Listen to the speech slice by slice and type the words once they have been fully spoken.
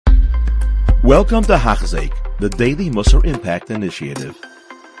Welcome to Hachzik, the Daily Musar Impact Initiative.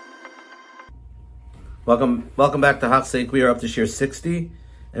 Welcome back to Hachzik. We are up to Shir 60,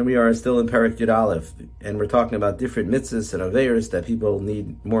 and we are still in Perek Yud Aleph, and we're talking about different mitzvahs and aveiros that people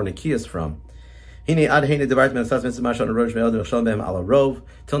need more nikiyas from. Till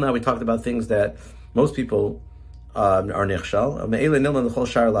now we talked about things that most people are nechshal.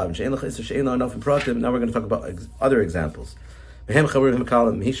 Now we're going to talk about other examples. A person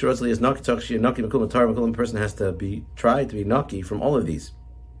has to be tried to be naki from all of these.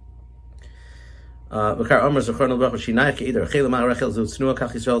 Just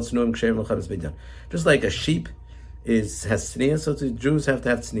like a sheep has tznius, so the Jews have to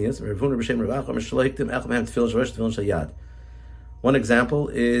have tznius. One example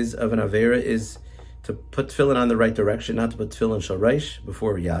is of an avera is to put tefillin on the right direction, not to put tefillin shalreish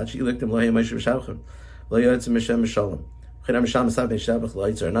before yad.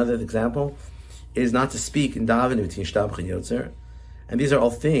 Another example is not to speak in davening between shtabach and yotzer. And these are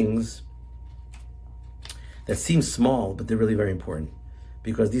all things that seem small, but they're really very important,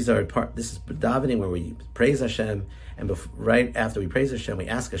 because this is davening where we praise Hashem, and right after we praise Hashem, we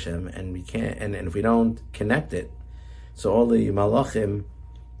ask Hashem, and we can't, and if we don't connect it, so all the malachim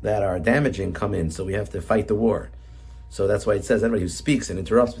that are damaging come in, so we have to fight the war. So that's why it says anybody who speaks and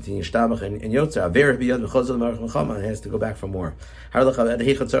interrupts between Yishtabach and Yotzer, has to go back for more.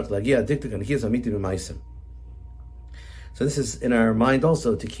 So this is in our mind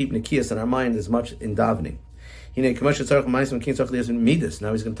also, to keep Nikias in our mind as much in davening. Now he's going to talk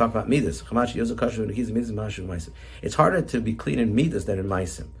about Midas. It's harder to be clean in Midas than in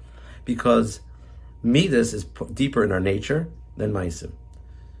Maisim, because Midas is deeper in our nature than Maisim.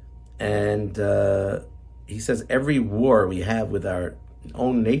 And he says every war we have with our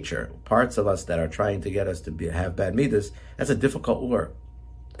own nature, parts of us that are trying to get us to have bad Midas, that's a difficult war.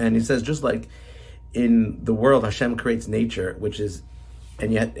 And he says just like in the world, Hashem creates nature, which is,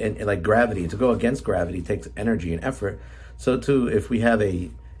 and like gravity, to go against gravity takes energy and effort. So too, if we have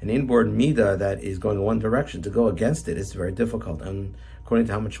an inborn midah that is going in one direction, to go against it, it's very difficult. And according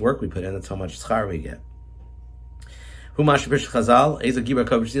to how much work we put in, that's how much schar we get. A real gibar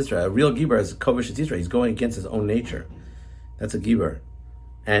is kovish Yisrael. He's going against his own nature. That's a gibar.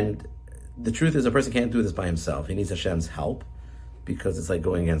 And the truth is, a person can't do this by himself. He needs Hashem's help, because it's like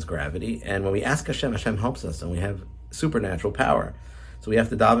going against gravity. And when we ask Hashem, Hashem helps us, and we have supernatural power. So we have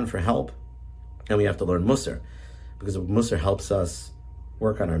to daven for help, and we have to learn Musar, because Musar helps us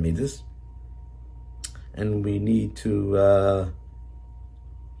work on our midas. And we need to,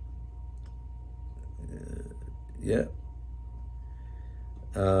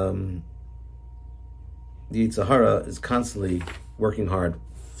 the Yitzhahara is constantly working hard,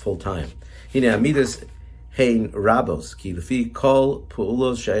 full time. Hine amidas hein rabos ki lefi kol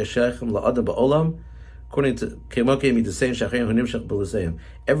puulos shayashechem la'adam ba'olam. According to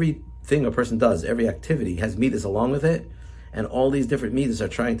everything a person does, every activity has midas along with it, and all these different midas are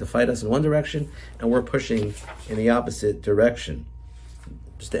trying to fight us in one direction, and we're pushing in the opposite direction.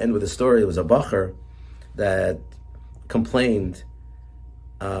 Just to end with a story, there was a bacher that complained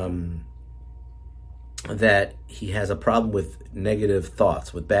that he has a problem with negative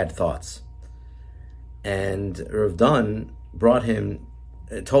thoughts, with bad thoughts. And Rav Dunn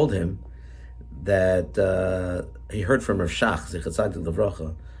told him that he heard from Rav Shach, an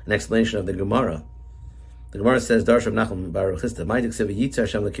explanation of the Gemara. The Gemara says, Darsh Rav Nachum bar Rav Chisda,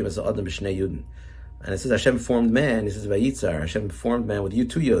 and it says Hashem formed man. He says Vayitzar, Hashem formed man with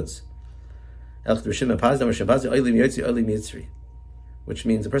two yuds, which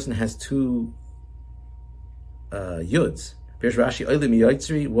means a person has two yuds.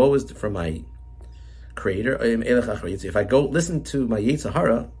 Woe is from my creator. If I go listen to my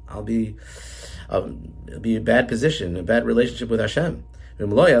Yitzhahara, it'll be a bad position, a bad relationship with Hashem. If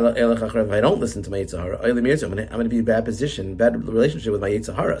I don't listen to my Yitzhahara, I'm going to be in a bad position, bad relationship with my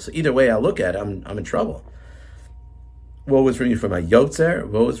Yitzhahara. So either way I look at it, I'm in trouble. Woe is for me from my Yotzer,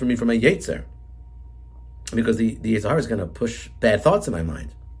 woe is for me from my Yetzer. Because the Yitzhahara is going to push bad thoughts in my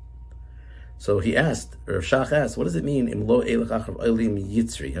mind. So he asked, or Shach asked, what does it mean? What does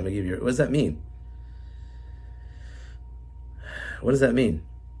that mean? What does that mean?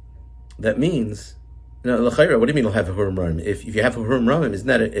 That means, what do you mean you'll have Hurum Ra'im? If you have Hurum Ra'im, isn't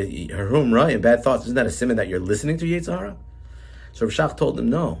that Hurum Ra'im, bad thoughts, isn't that a simon that you're listening to Yitzhahara? So Shach told him,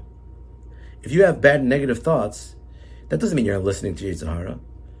 no. If you have bad negative thoughts, that doesn't mean you're listening to Yitzhahara.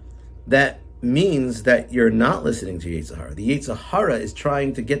 That means that you're not listening to Yitzhahara. The Yitzhahara is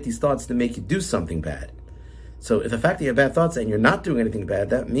trying to get these thoughts to make you do something bad. So if the fact that you have bad thoughts and you're not doing anything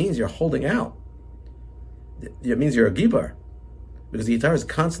bad, that means you're holding out. It means you're a gibar. because the Yitar is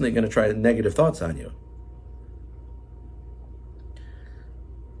constantly going to try negative thoughts on you.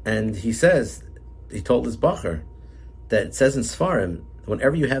 And he told his Bacher that it says in Sfarim,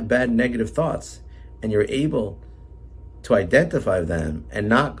 whenever you have bad negative thoughts and you're able to identify them and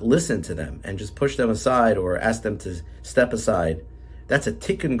not listen to them and just push them aside or ask them to step aside, that's a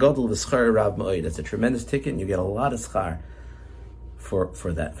tikkun gadol v'schar rav ma'od. That's a tremendous tikkun. You get a lot of schar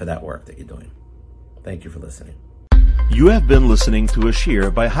for that work that you're doing. Thank you for listening. You have been listening to a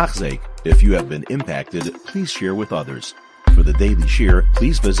shir by Hachzeik. If you have been impacted, please share with others. For the daily shir,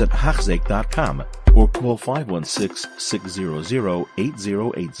 please visit Hachzeik.com or call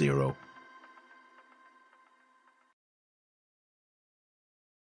 516-600-8080.